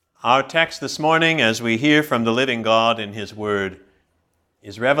Our text this morning, as we hear from the living God in His Word,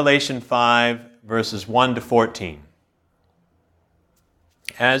 is Revelation 5, verses 1 to 14.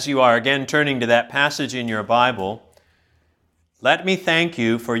 As you are again turning to that passage in your Bible, let me thank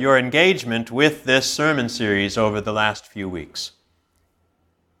you for your engagement with this sermon series over the last few weeks.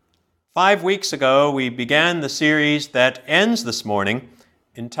 5 weeks ago, we began the series that ends this morning,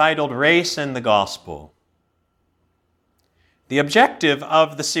 entitled Race and the Gospel. The objective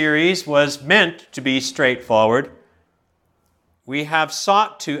of the series was meant to be straightforward. We have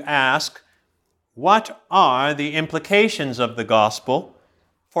sought to ask, what are the implications of the gospel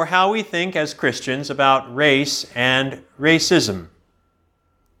for how we think as Christians about race and racism?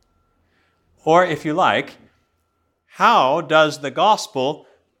 Or, if you like, how does the gospel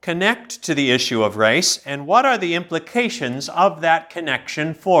connect to the issue of race, and what are the implications of that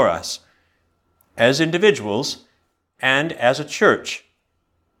connection for us as individuals and as a church?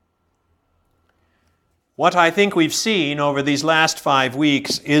 What I think we've seen over these last 5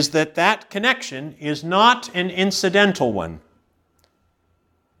 weeks is that connection is not an incidental one.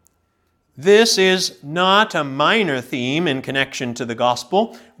 This is not a minor theme in connection to the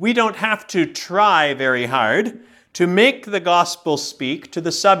gospel. We don't have to try very hard to make the gospel speak to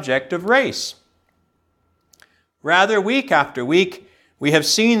the subject of race. Rather, week after week, we have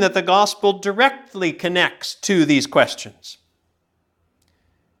seen that the gospel directly connects to these questions.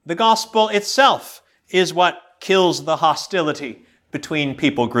 The gospel itself is what kills the hostility between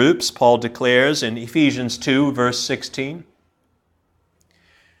people groups, Paul declares in Ephesians 2, verse 16.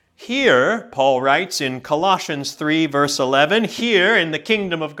 Here, Paul writes in Colossians 3, verse 11, here in the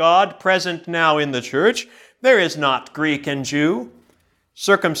kingdom of God, present now in the church, there is not Greek and Jew,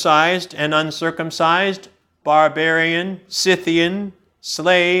 circumcised and uncircumcised, barbarian, Scythian,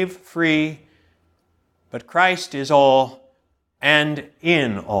 slave, free, but Christ is all and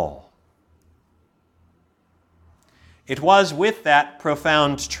in all. It was with that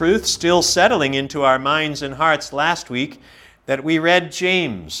profound truth still settling into our minds and hearts last week that we read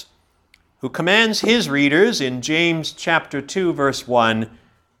James, who commands his readers in James chapter 2, verse 1,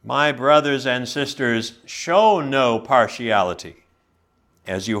 "My brothers and sisters, show no partiality,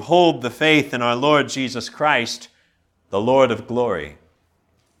 as you hold the faith in our Lord Jesus Christ, the Lord of glory."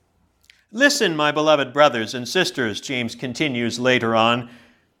 Listen, my beloved brothers and sisters, James continues later on,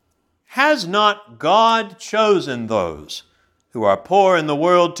 has not God chosen those who are poor in the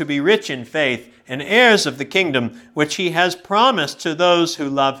world to be rich in faith and heirs of the kingdom which He has promised to those who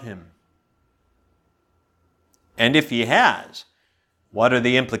love Him? And if He has, what are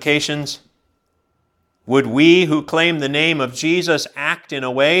the implications? Would we who claim the name of Jesus act in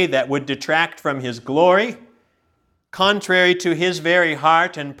a way that would detract from His glory, contrary to His very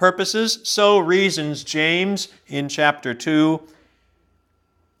heart and purposes? So reasons James in chapter 2.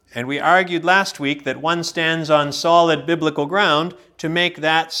 And we argued last week that one stands on solid biblical ground to make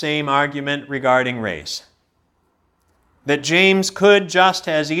that same argument regarding race. That James could just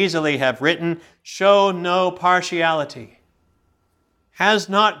as easily have written, "Show no partiality." Has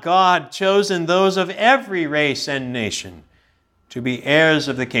not God chosen those of every race and nation to be heirs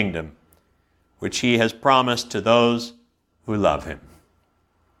of the kingdom, which He has promised to those who love Him?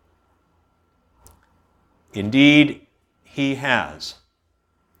 Indeed, He has.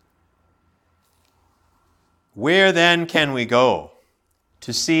 Where then can we go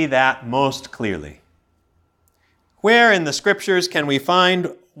to see that most clearly? Where in the Scriptures can we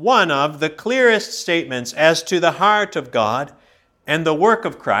find one of the clearest statements as to the heart of God and the work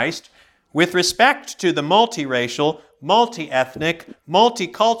of Christ with respect to the multiracial, multi-ethnic,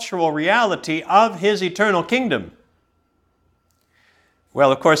 multicultural reality of His eternal kingdom?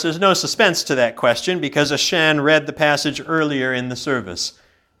 Well, of course, there's no suspense to that question because Ashan read the passage earlier in the service.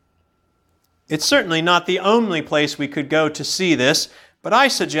 It's certainly not the only place we could go to see this, but I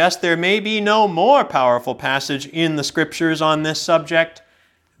suggest there may be no more powerful passage in the Scriptures on this subject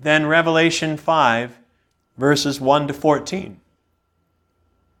than Revelation 5, verses 1 to 14.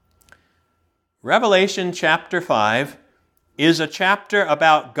 Revelation chapter 5 is a chapter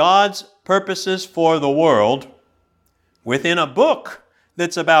about God's purposes for the world within a book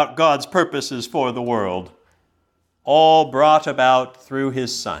that's about God's purposes for the world, all brought about through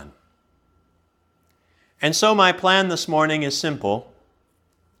His Son. And so my plan this morning is simple.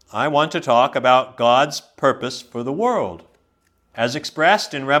 I want to talk about God's purpose for the world, as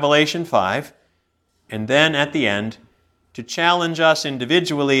expressed in Revelation 5, and then at the end, to challenge us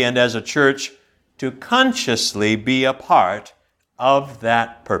individually and as a church to consciously be a part of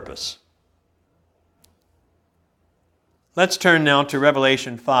that purpose. Let's turn now to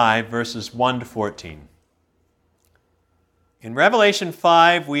Revelation 5, verses 1 to 14. In Revelation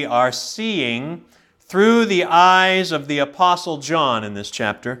 5, we are seeing through the eyes of the Apostle John in this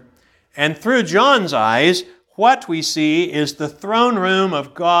chapter, and through John's eyes, what we see is the throne room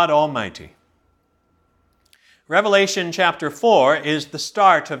of God Almighty. Revelation chapter 4 is the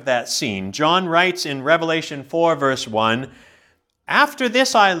start of that scene. John writes in Revelation 4, verse 1, "After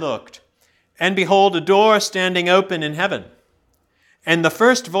this I looked, and behold, a door standing open in heaven. And the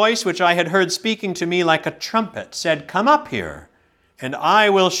first voice which I had heard speaking to me like a trumpet said, 'Come up here, and I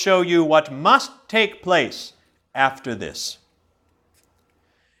will show you what must take place after this.'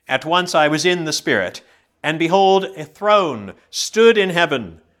 At once I was in the Spirit, and behold, a throne stood in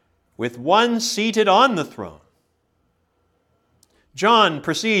heaven, with one seated on the throne." John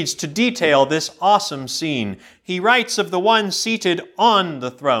proceeds to detail this awesome scene. He writes of the one seated on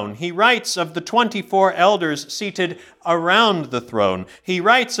the throne. He writes of the 24 elders seated around the throne. He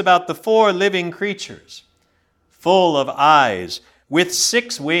writes about the 4 living creatures, full of eyes, with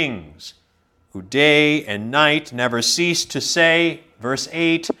 6 wings, who day and night never cease to say, verse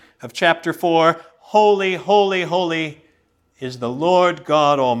 8 of chapter 4, "Holy, holy, holy is the Lord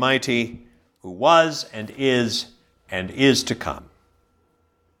God Almighty, who was and is to come."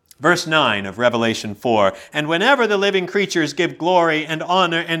 Verse 9 of Revelation 4, "And whenever the living creatures give glory and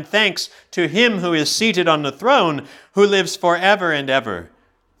honor and thanks to him who is seated on the throne, who lives forever and ever,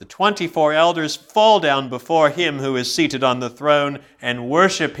 the 24 elders fall down before him who is seated on the throne and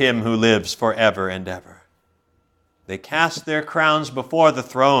worship him who lives forever and ever. They cast their crowns before the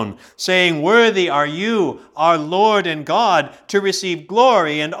throne, saying, 'Worthy are you, our Lord and God, to receive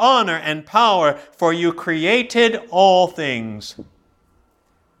glory and honor and power, for you created all things.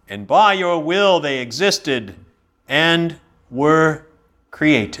 And by your will they existed and were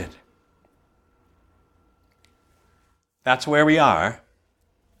created.'" That's where we are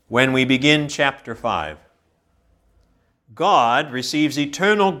when we begin chapter 5. God receives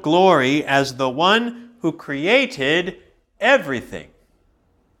eternal glory as the one who created everything.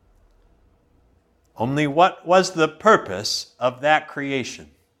 Only what was the purpose of that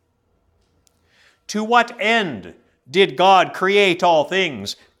creation? To what end did God create all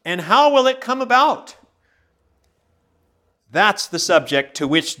things? And how will it come about? That's the subject to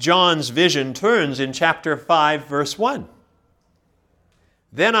which John's vision turns in chapter 5, verse 1.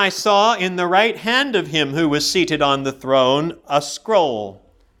 "Then I saw in the right hand of him who was seated on the throne a scroll,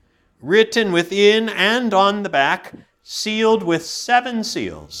 written within and on the back, sealed with 7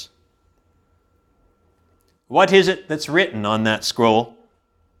 seals." What is it that's written on that scroll?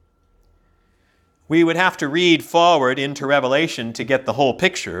 We would have to read forward into Revelation to get the whole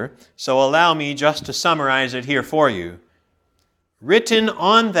picture, so allow me just to summarize it here for you. Written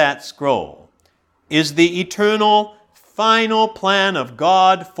on that scroll is the eternal, final plan of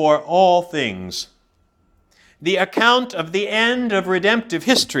God for all things. The account of the end of redemptive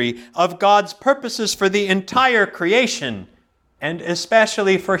history, of God's purposes for the entire creation, and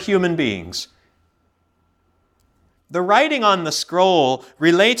especially for human beings. The writing on the scroll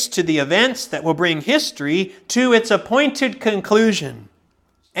relates to the events that will bring history to its appointed conclusion.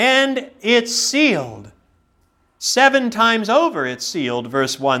 And it's sealed. 7 times over it's sealed,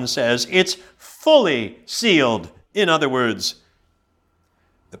 verse 1 says. It's fully sealed, in other words.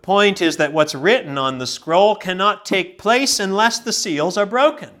 The point is that what's written on the scroll cannot take place unless the seals are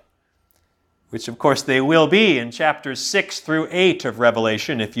broken, which of course they will be in chapters 6 through 8 of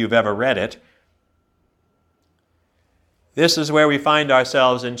Revelation, if you've ever read it. This is where we find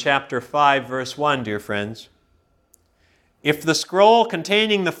ourselves in chapter 5, verse 1, dear friends. If the scroll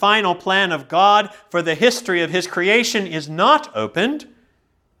containing the final plan of God for the history of His creation is not opened,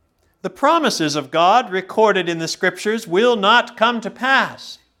 the promises of God recorded in the Scriptures will not come to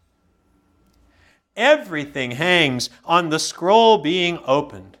pass. Everything hangs on the scroll being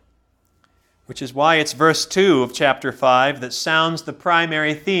opened, which is why it's verse 2 of chapter 5 that sounds the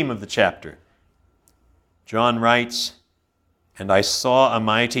primary theme of the chapter. John writes, "And I saw a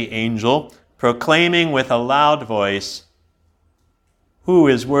mighty angel proclaiming with a loud voice, 'Who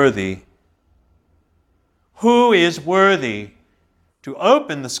is worthy? Who is worthy to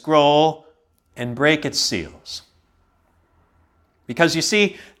open the scroll and break its seals?'" Because you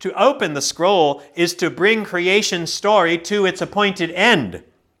see, to open the scroll is to bring creation's story to its appointed end.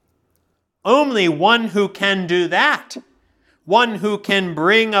 Only one who can do that, one who can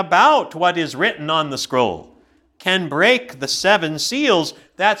bring about what is written on the scroll, can break the 7 seals.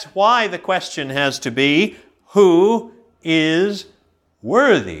 That's why the question has to be, who is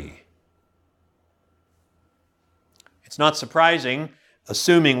worthy? It's not surprising,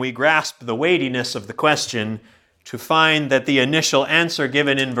 assuming we grasp the weightiness of the question, to find that the initial answer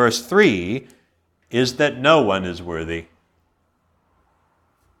given in verse 3 is that no one is worthy.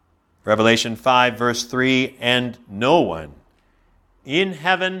 Revelation 5, verse 3, and no one in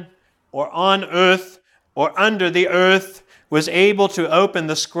heaven or on earth or under the earth was able to open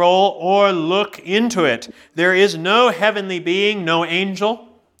the scroll or look into it. There is no heavenly being, no angel.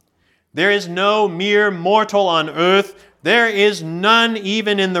 There is no mere mortal on earth. There is none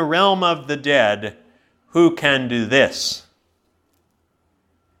even in the realm of the dead who can do this.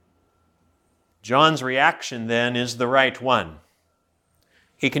 John's reaction then is the right one.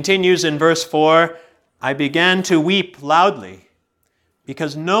 He continues in verse 4, I began to weep loudly,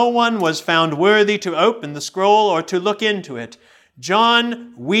 because no one was found worthy to open the scroll or to look into it.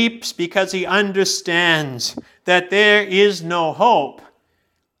 John weeps because he understands that there is no hope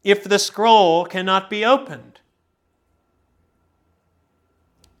if the scroll cannot be opened.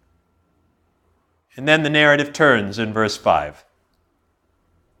 And then the narrative turns in verse 5.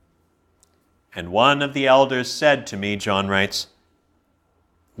 And one of the elders said to me, John writes,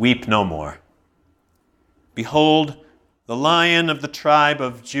 weep no more. Behold, the Lion of the tribe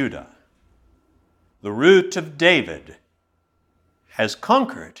of Judah, the Root of David, has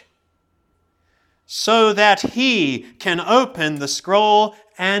conquered, so that he can open the scroll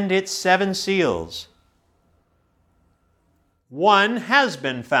and its 7 seals. One has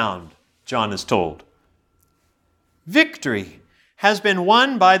been found, John is told. Victory has been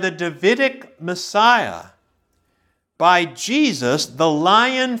won by the Davidic Messiah, by Jesus, the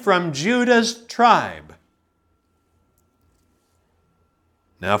Lion from Judah's tribe.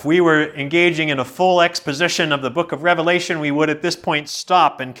 Now, if we were engaging in a full exposition of the book of Revelation, we would at this point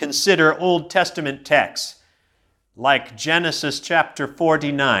stop and consider Old Testament texts like Genesis chapter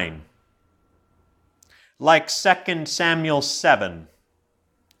 49, like 2 Samuel 7,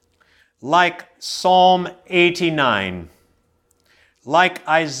 like Psalm 89, like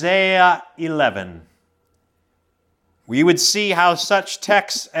Isaiah 11. We would see how such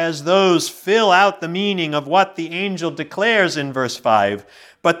texts as those fill out the meaning of what the angel declares in verse 5.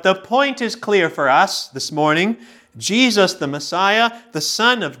 But the point is clear for us this morning. Jesus, the Messiah, the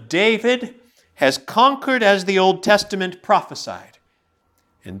Son of David, has conquered as the Old Testament prophesied.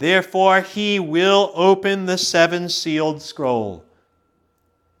 And therefore he will open the 7-sealed scroll.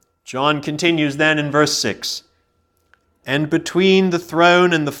 John continues then in verse 6. And between the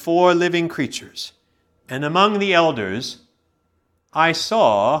throne and the 4 living creatures, and among the elders, I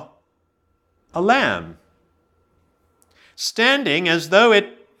saw a lamb, standing as though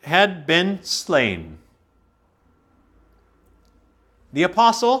it had been slain. The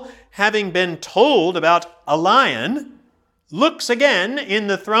apostle, having been told about a lion, looks again in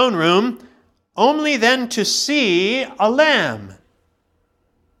the throne room, only then to see a lamb.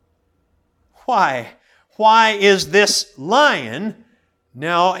 Why? Why is this lion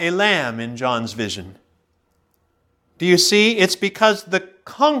now a lamb in John's vision? Do you see? It's because the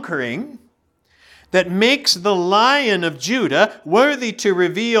conquering that makes the Lion of Judah worthy to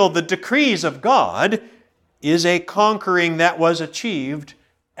reveal the decrees of God is a conquering that was achieved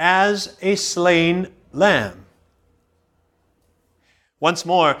as a slain lamb. Once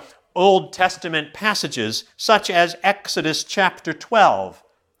more, Old Testament passages such as Exodus chapter 12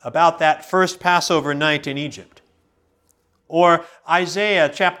 about that first Passover night in Egypt, or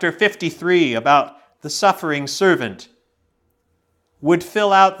Isaiah chapter 53 about the suffering servant, would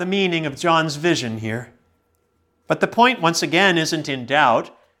fill out the meaning of John's vision here. But the point, once again, isn't in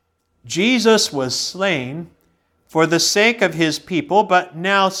doubt. Jesus was slain for the sake of his people, but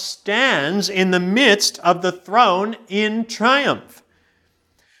now stands in the midst of the throne in triumph.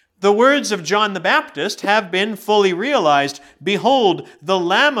 The words of John the Baptist have been fully realized. Behold, the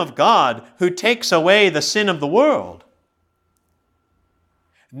Lamb of God who takes away the sin of the world.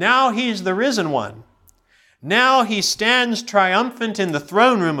 Now he's the risen one. Now he stands triumphant in the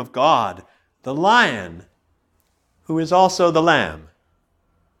throne room of God, the Lion, who is also the Lamb.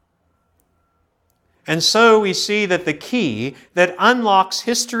 And so we see that the key that unlocks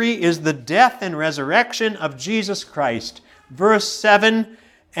history is the death and resurrection of Jesus Christ. Verse 7,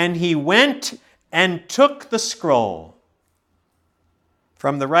 and he went and took the scroll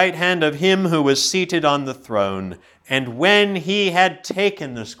from the right hand of him who was seated on the throne. And when he had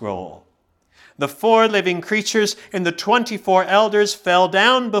taken the scroll, the 4 living creatures and the 24 elders fell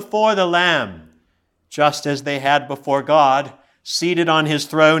down before the Lamb, just as they had before God, seated on his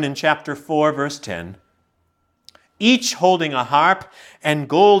throne in chapter 4, verse 10. Each holding a harp and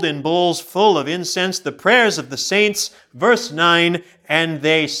golden bowls full of incense, the prayers of the saints, verse 9, and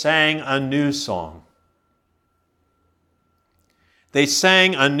they sang a new song. They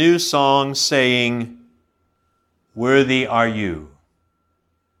sang a new song, saying, Worthy are you.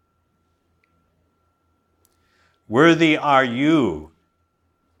 Worthy are you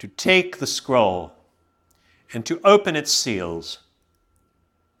to take the scroll and to open its seals.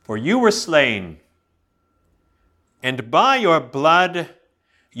 For you were slain, and by your blood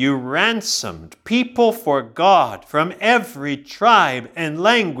you ransomed people for God from every tribe and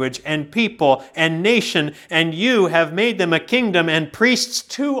language and people and nation, and you have made them a kingdom and priests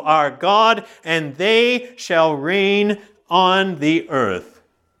to our God, and they shall reign on the earth.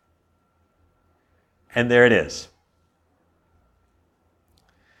 And there it is.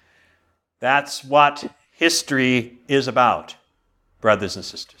 That's what history is about, brothers and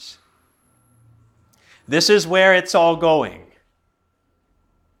sisters. This is where it's all going.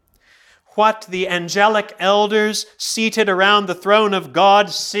 What the angelic elders seated around the throne of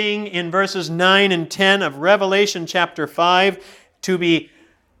God sing in verses 9 and 10 of Revelation chapter 5, to be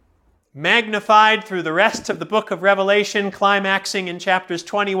magnified through the rest of the book of Revelation, climaxing in chapters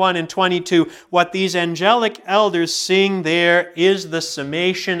 21 and 22. What these angelic elders sing there is the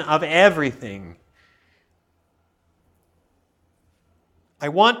summation of everything. I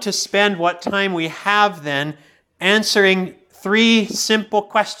want to spend what time we have then answering 3 simple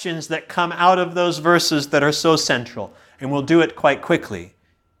questions that come out of those verses that are so central, and we'll do it quite quickly.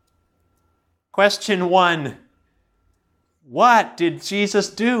 Question 1, what did Jesus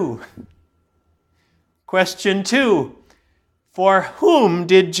do? Question 2, for whom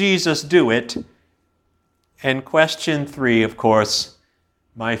did Jesus do it? And question 3, of course,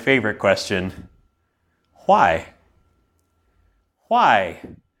 my favorite question, why? Why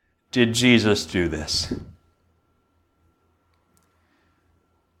did Jesus do this?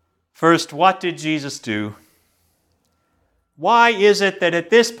 First, what did Jesus do? Why is it that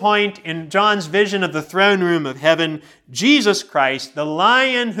at this point in John's vision of the throne room of heaven, Jesus Christ, the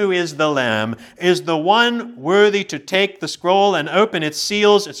Lion who is the Lamb, is the one worthy to take the scroll and open its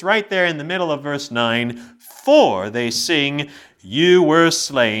seals? It's right there in the middle of verse 9. For, they sing, you were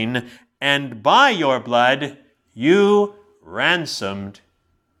slain, and by your blood you ransomed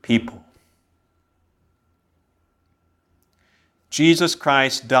people. Jesus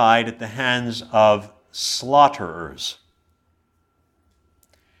Christ died at the hands of slaughterers.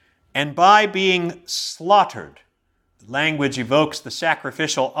 And by being slaughtered, the language evokes the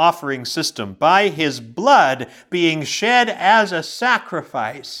sacrificial offering system, by his blood being shed as a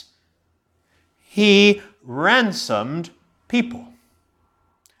sacrifice, he ransomed people.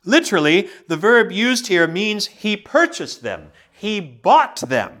 Literally, the verb used here means he purchased them, he bought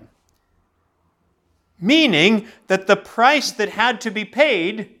them. Meaning that the price that had to be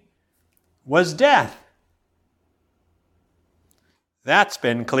paid was death. That's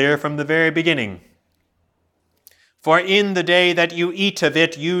been clear from the very beginning. For in the day that you eat of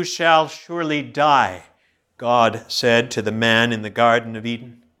it, you shall surely die, God said to the man in the Garden of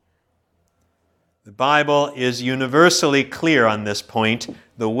Eden. The Bible is universally clear on this point.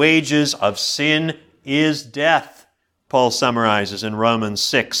 The wages of sin is death, Paul summarizes in Romans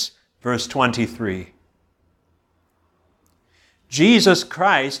 6, verse 23. Jesus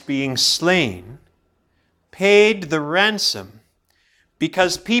Christ, being slain, paid the ransom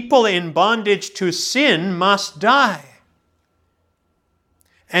because people in bondage to sin must die.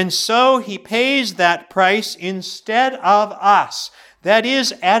 And so he pays that price instead of us. That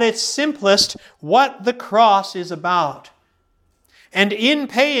is, at its simplest, what the cross is about. And in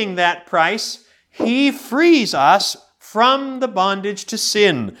paying that price, he frees us from the bondage to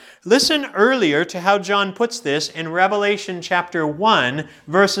sin. Listen earlier to how John puts this in Revelation chapter 1,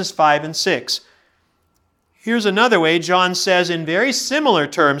 verses 5 and 6. Here's another way John says in very similar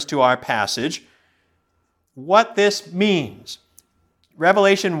terms to our passage what this means.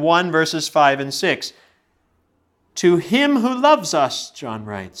 Revelation 1, verses 5 and 6. To him who loves us, John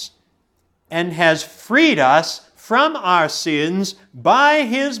writes, and has freed us from our sins by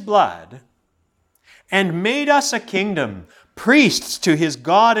his blood, and made us a kingdom, priests to his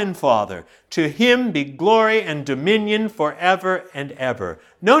God and Father. To him be glory and dominion forever and ever.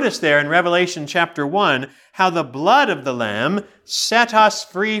 Notice there in Revelation chapter 1 how the blood of the Lamb set us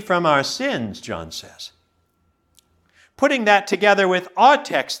free from our sins, John says. Putting that together with our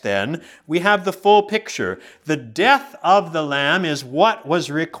text then, we have the full picture. The death of the Lamb is what was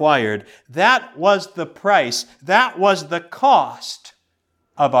required. That was the price. That was the cost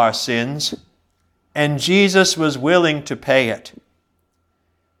of our sins. And Jesus was willing to pay it,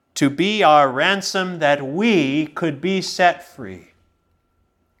 to be our ransom that we could be set free.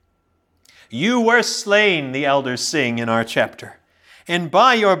 You were slain, the elders sing in our chapter, and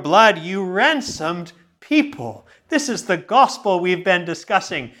by your blood you ransomed people. This is the gospel we've been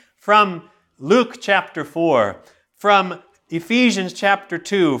discussing from Luke chapter 4, from Ephesians chapter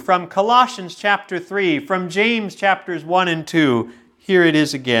 2, from Colossians chapter 3, from James chapters 1 and 2. Here it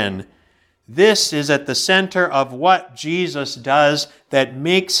is again. This is at the center of what Jesus does that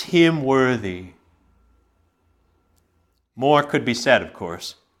makes him worthy. More could be said, of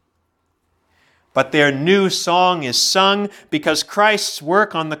course. But their new song is sung because Christ's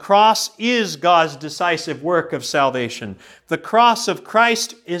work on the cross is God's decisive work of salvation. The cross of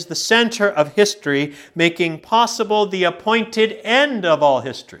Christ is the center of history, making possible the appointed end of all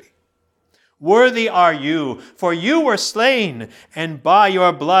history. Worthy are you, for you were slain, and by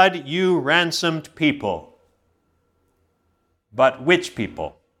your blood you ransomed people. But which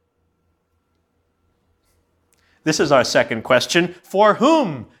people? This is our second question. For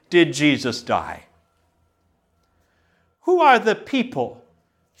whom did Jesus die? Who are the people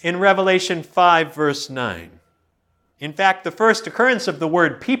in Revelation 5, verse 9? In fact, the first occurrence of the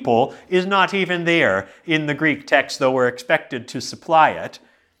word people is not even there in the Greek text, though we're expected to supply it.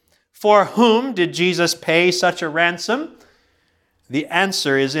 For whom did Jesus pay such a ransom? The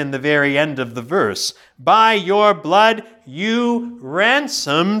answer is in the very end of the verse. By your blood you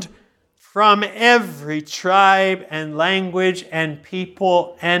ransomed from every tribe and language and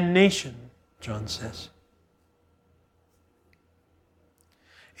people and nation, John says.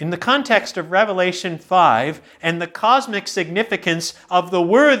 In the context of Revelation 5 and the cosmic significance of the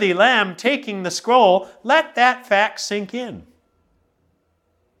worthy Lamb taking the scroll, let that fact sink in.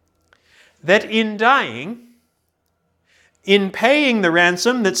 That in dying, in paying the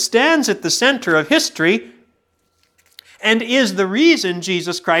ransom that stands at the center of history and is the reason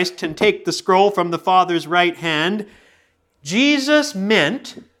Jesus Christ can take the scroll from the Father's right hand, Jesus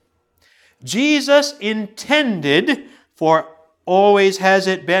intended, for always has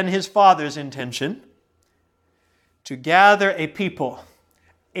it been his Father's intention, to gather a people,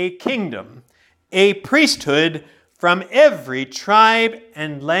 a kingdom, a priesthood from every tribe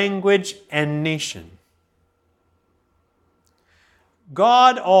and language and nation.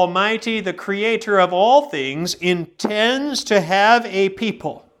 God Almighty, the Creator of all things, intends to have a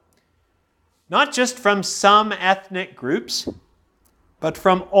people, not just from some ethnic groups, but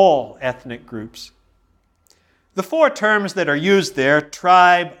from all ethnic groups. The four terms that are used there,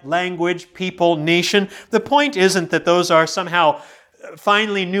 tribe, language, people, nation, the point isn't that those are somehow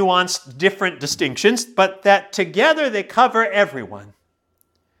finely nuanced different distinctions, but that together they cover everyone.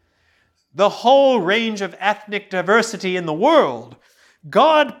 The whole range of ethnic diversity in the world,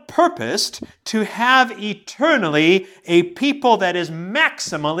 God purposed to have eternally a people that is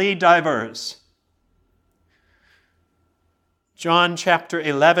maximally diverse. John chapter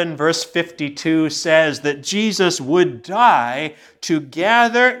 11, verse 52 says that Jesus would die to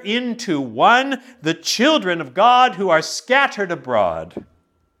gather into one the children of God who are scattered abroad.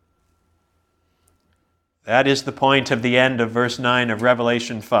 That is the point of the end of verse 9 of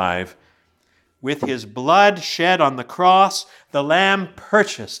Revelation 5. With his blood shed on the cross, the Lamb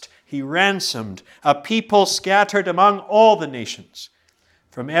purchased, he ransomed, a people scattered among all the nations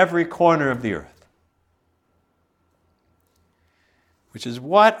from every corner of the earth. Which is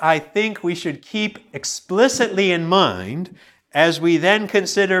what I think we should keep explicitly in mind as we then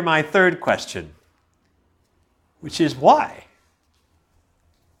consider my third question, which is why?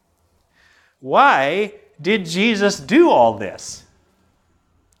 Why did Jesus do all this?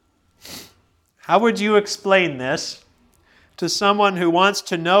 How would you explain this to someone who wants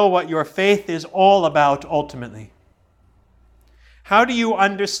to know what your faith is all about ultimately? How do you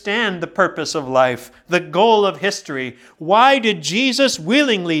understand the purpose of life, the goal of history? Why did Jesus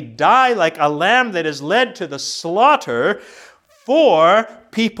willingly die like a lamb that is led to the slaughter for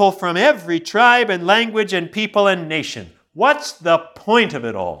people from every tribe and language and people and nation? What's the point of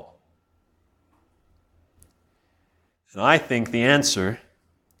it all? And I think the answer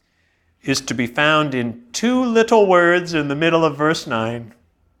is to be found in two little words in the middle of verse 9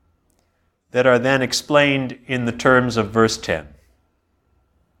 that are then explained in the terms of verse 10.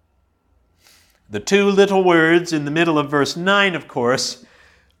 The two little words in the middle of verse 9, of course,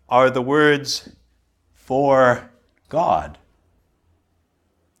 are the words "for God."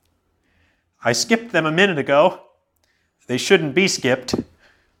 I skipped them a minute ago. They shouldn't be skipped.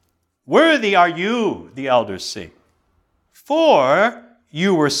 Worthy are you, the elders sing, for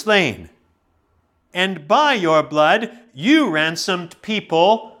you were slain, and by your blood you ransomed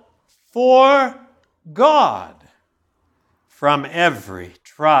people for God from every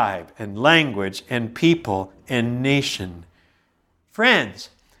tribe and language and people and nation. Friends,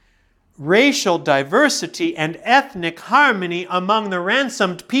 racial diversity and ethnic harmony among the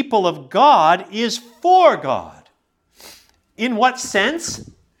ransomed people of God is for God. In what sense?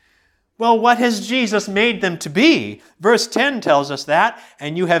 Well, what has Jesus made them to be? Verse 10 tells us that,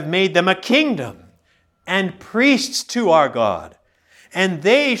 and you have made them a kingdom and priests to our God. and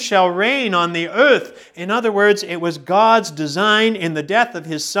they shall reign on the earth. In other words, it was God's design in the death of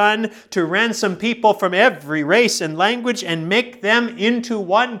his Son to ransom people from every race and language and make them into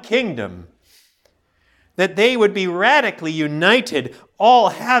one kingdom. That they would be radically united, all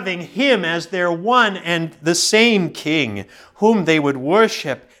having him as their one and the same King, whom they would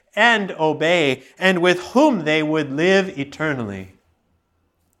worship and obey, and with whom they would live eternally.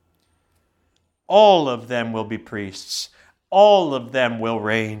 All of them will be priests. All of them will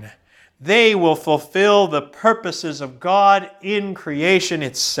reign. They will fulfill the purposes of God in creation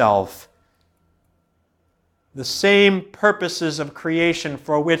itself. The same purposes of creation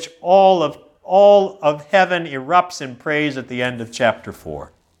for which all of heaven erupts in praise at the end of chapter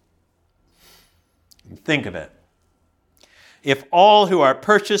 4. Think of it. If all who are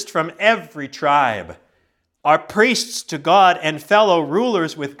purchased from every tribe are priests to God and fellow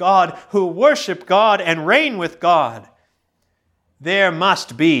rulers with God who worship God and reign with God, there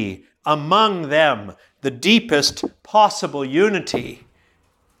must be among them the deepest possible unity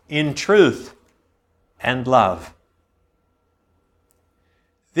in truth and love.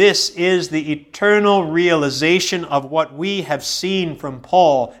 This is the eternal realization of what we have seen from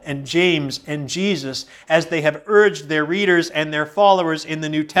Paul and James and Jesus as they have urged their readers and their followers in the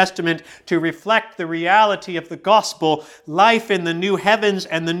New Testament to reflect the reality of the gospel. Life in the new heavens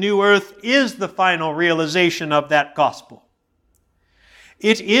and the new earth is the final realization of that gospel.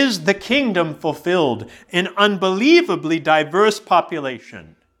 It is the kingdom fulfilled, an unbelievably diverse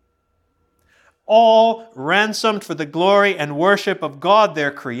population, all ransomed for the glory and worship of God their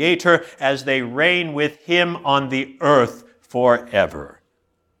Creator as they reign with him on the earth forever.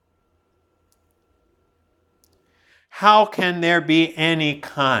 How can there be any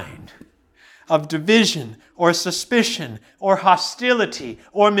kind of division or suspicion or hostility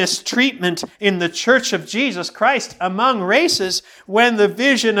or mistreatment in the Church of Jesus Christ among races when the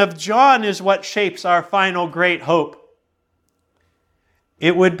vision of John is what shapes our final great hope?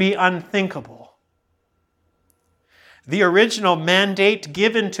 It would be unthinkable. The original mandate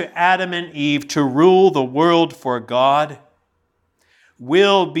given to Adam and Eve to rule the world for God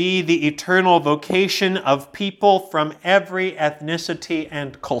will be the eternal vocation of people from every ethnicity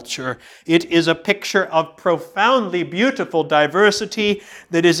and culture. It is a picture of profoundly beautiful diversity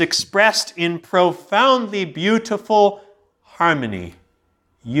that is expressed in profoundly beautiful harmony,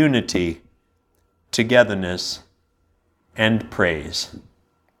 unity, togetherness, and praise.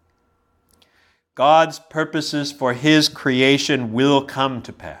 God's purposes for his creation will come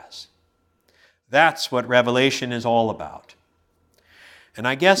to pass. That's what Revelation is all about. And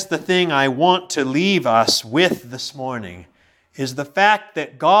I guess the thing I want to leave us with this morning is the fact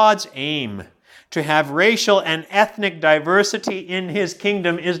that God's aim to have racial and ethnic diversity in his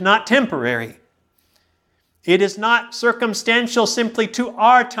kingdom is not temporary. It is not circumstantial simply to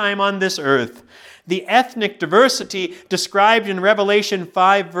our time on this earth. The ethnic diversity described in Revelation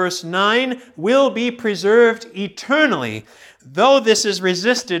 5 verse 9 will be preserved eternally. Though this is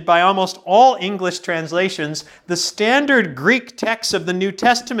resisted by almost all English translations, the standard Greek texts of the New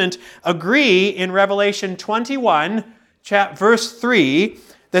Testament agree in Revelation 21, verse 3,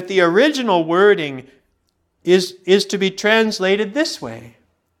 that the original wording is to be translated this way.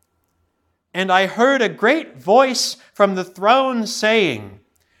 And I heard a great voice from the throne saying,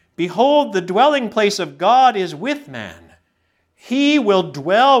 "Behold, the dwelling place of God is with man. He will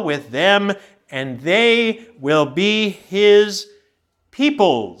dwell with them, and they will be his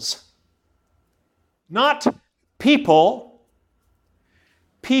peoples." Not people,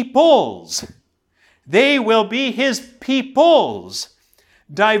 peoples. They will be his peoples.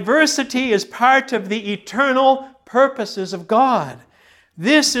 Diversity is part of the eternal purposes of God.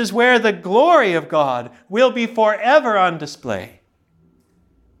 This is where the glory of God will be forever on display.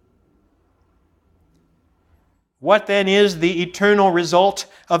 What then is the eternal result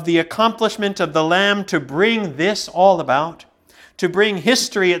of the accomplishment of the Lamb to bring this all about? To bring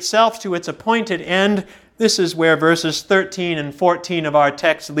history itself to its appointed end? This is where verses 13 and 14 of our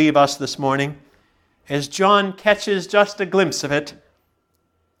text leave us this morning, as John catches just a glimpse of it.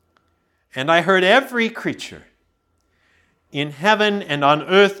 "And I heard every creature in heaven and on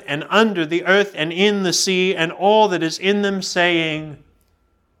earth and under the earth and in the sea and all that is in them saying,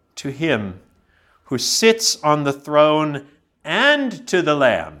 to him who sits on the throne and to the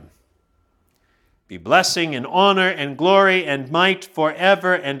Lamb be blessing and honor and glory and might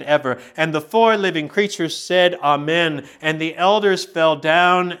forever and ever." And the 4 living creatures said, "Amen." And the elders fell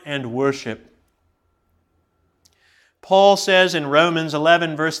down and worshiped. Paul says in Romans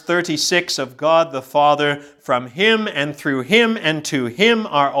 11, verse 36 of God the Father, "From him and through him and to him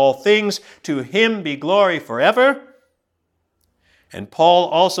are all things. To him be glory forever." And Paul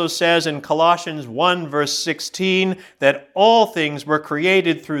also says in Colossians 1 verse 16 that all things were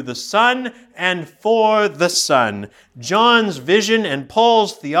created through the Son and for the Son. John's vision and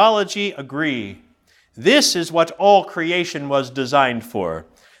Paul's theology agree. This is what all creation was designed for.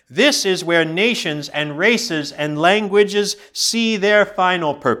 This is where nations and races and languages see their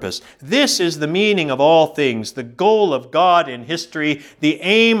final purpose. This is the meaning of all things, the goal of God in history, the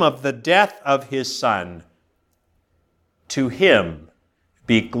aim of the death of His Son. To Him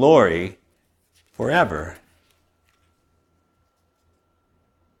be glory forever.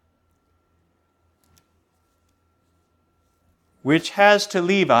 Which has to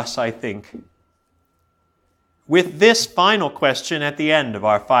leave us, I think, with this final question at the end of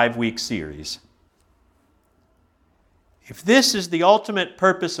our 5-week series. If this is the ultimate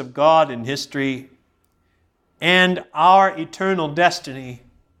purpose of God in history and our eternal destiny,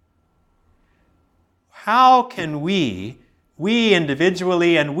 how can we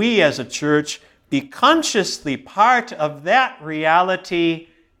individually and we as a church, be consciously part of that reality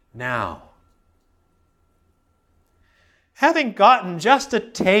now? Having gotten just a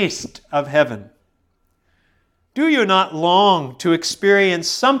taste of heaven, do you not long to experience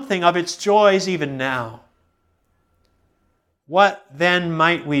something of its joys even now? What then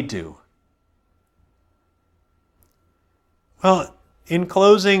might we do? Well, in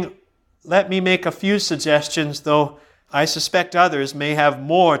closing, let me make a few suggestions, though I suspect others may have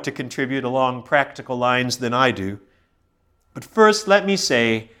more to contribute along practical lines than I do. But first, let me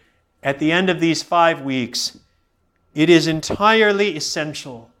say, at the end of these 5 weeks, it is entirely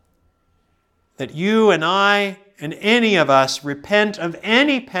essential that you and I and any of us repent of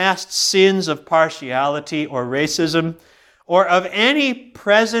any past sins of partiality or racism, or of any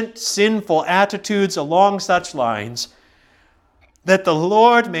present sinful attitudes along such lines, that the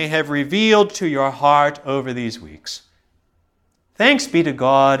Lord may have revealed to your heart over these weeks. Thanks be to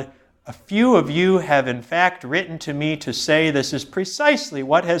God, a few of you have in fact written to me to say this is precisely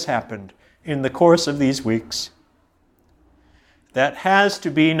what has happened in the course of these weeks. That has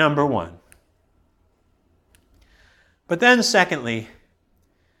to be number one. But then secondly,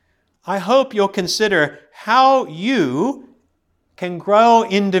 I hope you'll consider how you can grow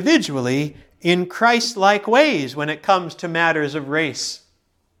individually in Christ-like ways when it comes to matters of race.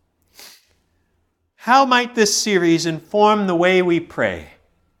 How might this series inform the way we pray?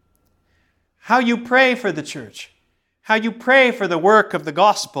 How you pray for the church, how you pray for the work of the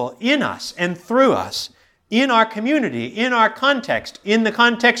gospel in us and through us, in our community, in our context, in the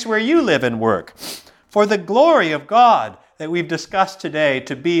context where you live and work, for the glory of God that we've discussed today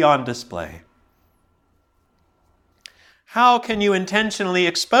to be on display. How can you intentionally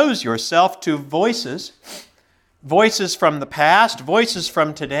expose yourself to voices from the past, voices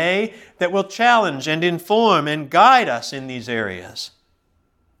from today, that will challenge and inform and guide us in these areas?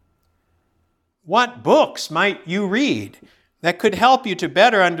 What books might you read that could help you to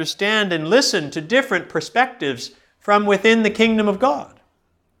better understand and listen to different perspectives from within the kingdom of God?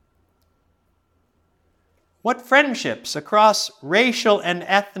 What friendships across racial and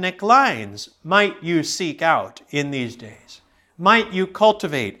ethnic lines might you seek out in these days? Might you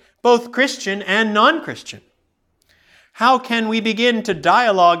cultivate, both Christian and non-Christian? How can we begin to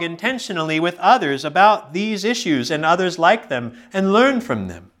dialogue intentionally with others about these issues and others like them and learn from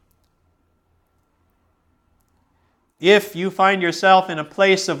them? If you find yourself in a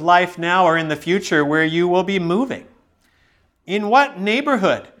place of life now or in the future where you will be moving, in what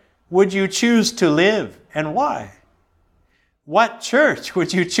neighborhood would you choose to live and why? What church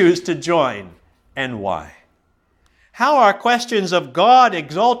would you choose to join and why? How are questions of God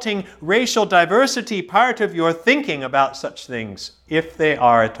exalting racial diversity part of your thinking about such things, if they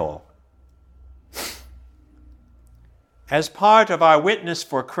are at all? As part of our witness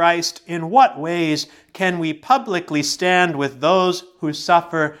for Christ, in what ways can we publicly stand with those who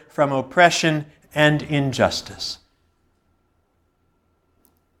suffer from oppression and injustice?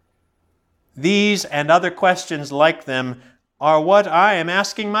 These and other questions like them are what I am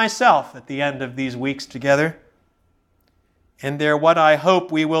asking myself at the end of these weeks together. And they're what I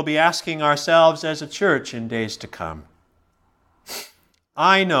hope we will be asking ourselves as a church in days to come.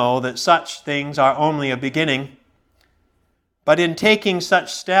 I know that such things are only a beginning, but in taking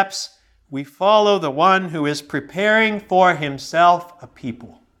such steps, we follow the one who is preparing for himself a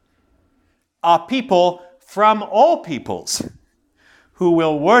people from all peoples, who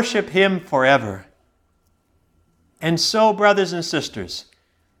will worship him forever. And so, brothers and sisters,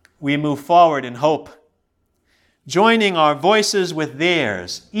 we move forward in hope, joining our voices with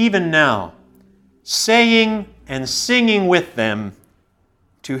theirs, even now, saying and singing with them,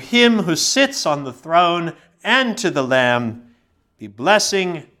 to him who sits on the throne and to the Lamb, be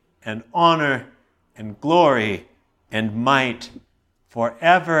blessing and honor and glory and might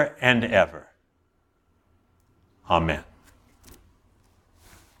forever and ever. Amen.